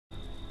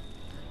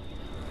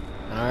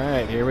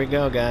Here we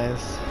go, guys.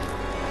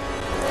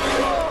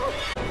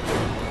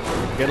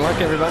 Good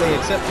luck, everybody,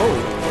 except...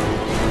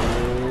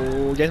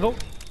 Oh! Jason.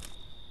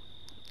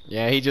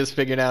 Yeah, he just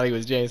figured out he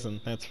was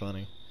Jason. That's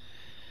funny.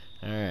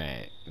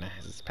 Alright.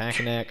 This is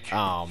Packanack.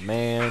 Oh,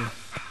 man.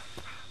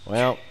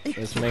 Well,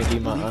 this may be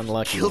my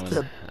unlucky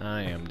one.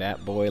 I am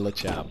that boy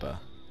Chappa.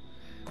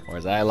 Or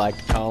as I like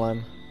to call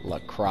him, La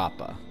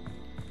Crappa.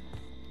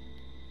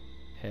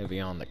 Heavy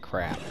on the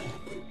crap.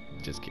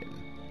 Just kidding.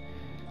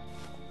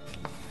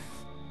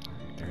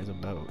 Alright, there's a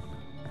boat.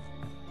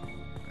 I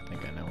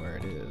think I know where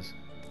it is.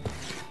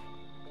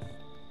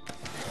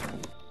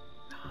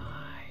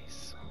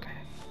 Nice. Okay.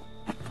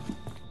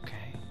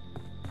 Okay.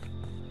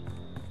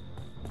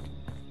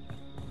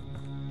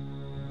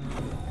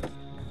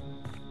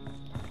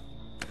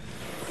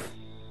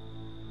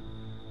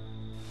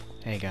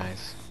 Hey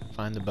guys,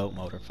 find the boat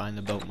motor. Find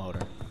the boat motor.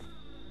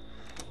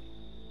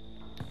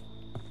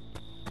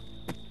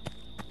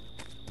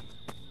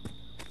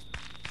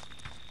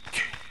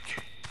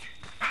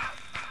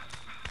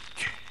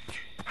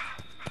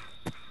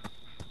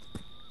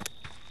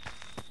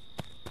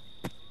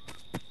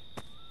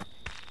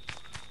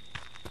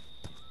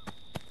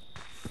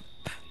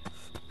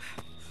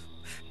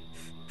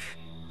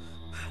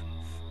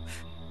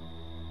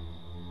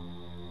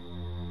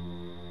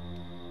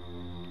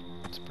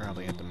 It's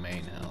probably at the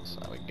main house,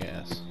 I would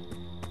guess.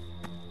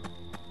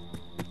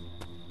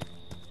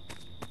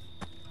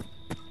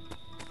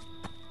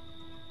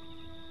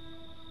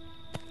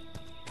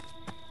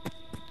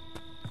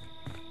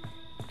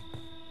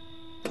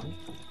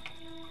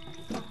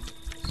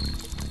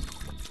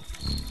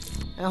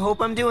 I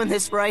hope I'm doing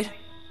this right.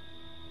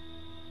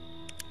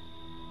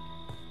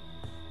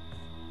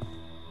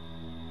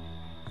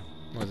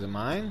 Was it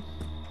mine?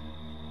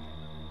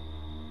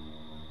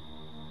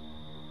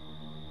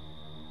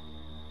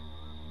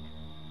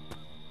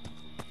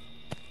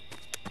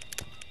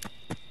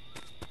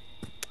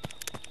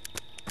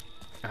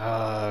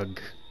 Ugh.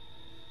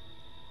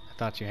 I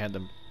thought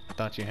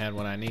you had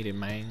what I needed,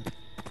 man.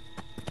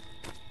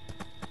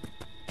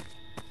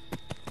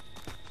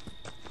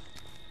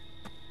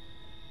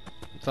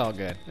 It's all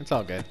good. It's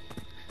all good.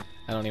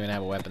 I don't even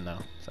have a weapon though,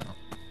 so.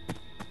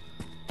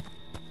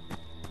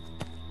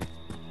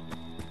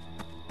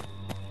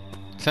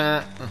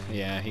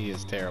 Yeah, he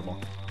is terrible.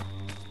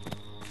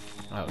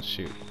 Oh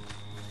shoot.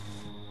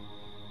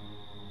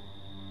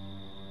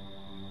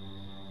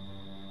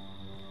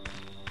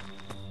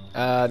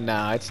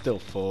 Nah, it's still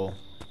full.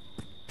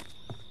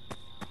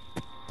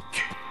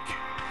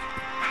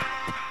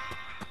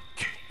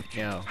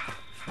 Yo,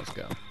 let's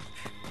go.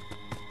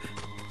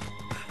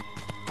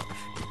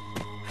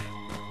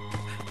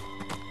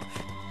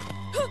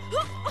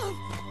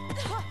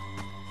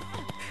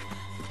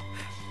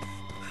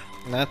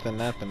 Nothing.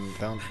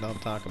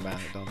 Don't talk about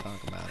it. Don't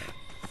talk about it.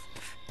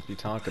 If you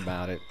talk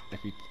about it,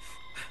 if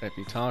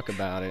you talk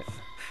about it,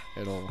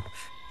 it'll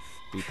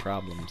be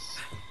problems.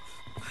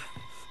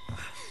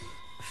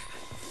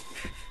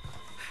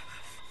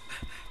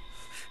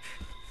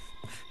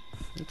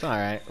 It's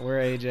alright. We're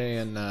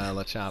AJ and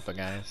Chappa,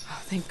 guys.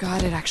 Oh, thank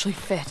God it actually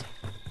fit.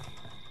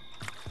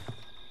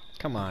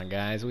 Come on,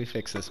 guys. We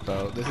fixed this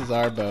boat. This is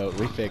our boat.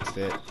 We fixed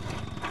it.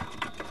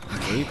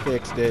 Okay. We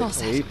fixed it.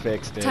 We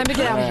fixed it. Time to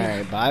get out of here.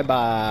 Alright,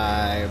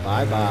 bye-bye.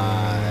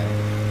 Bye-bye.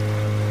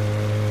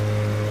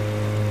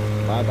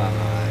 Bye-bye.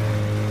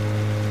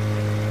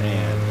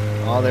 Man,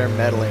 all their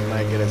meddling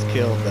might get us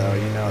killed, though.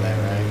 You know that,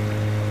 right?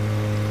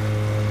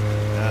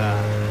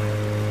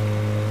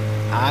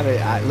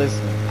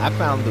 Listen, I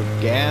found the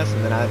gas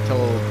and then I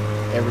told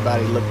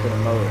everybody look for the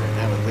motor and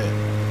that was it.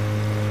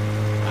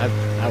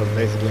 I was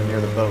basically near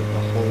the boat the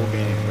whole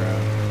game,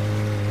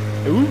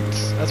 bro.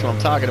 Oops, that's what I'm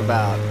talking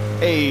about.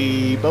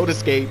 Hey, boat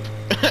escape.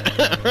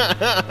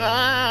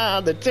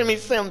 The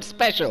TimmySimms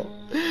special.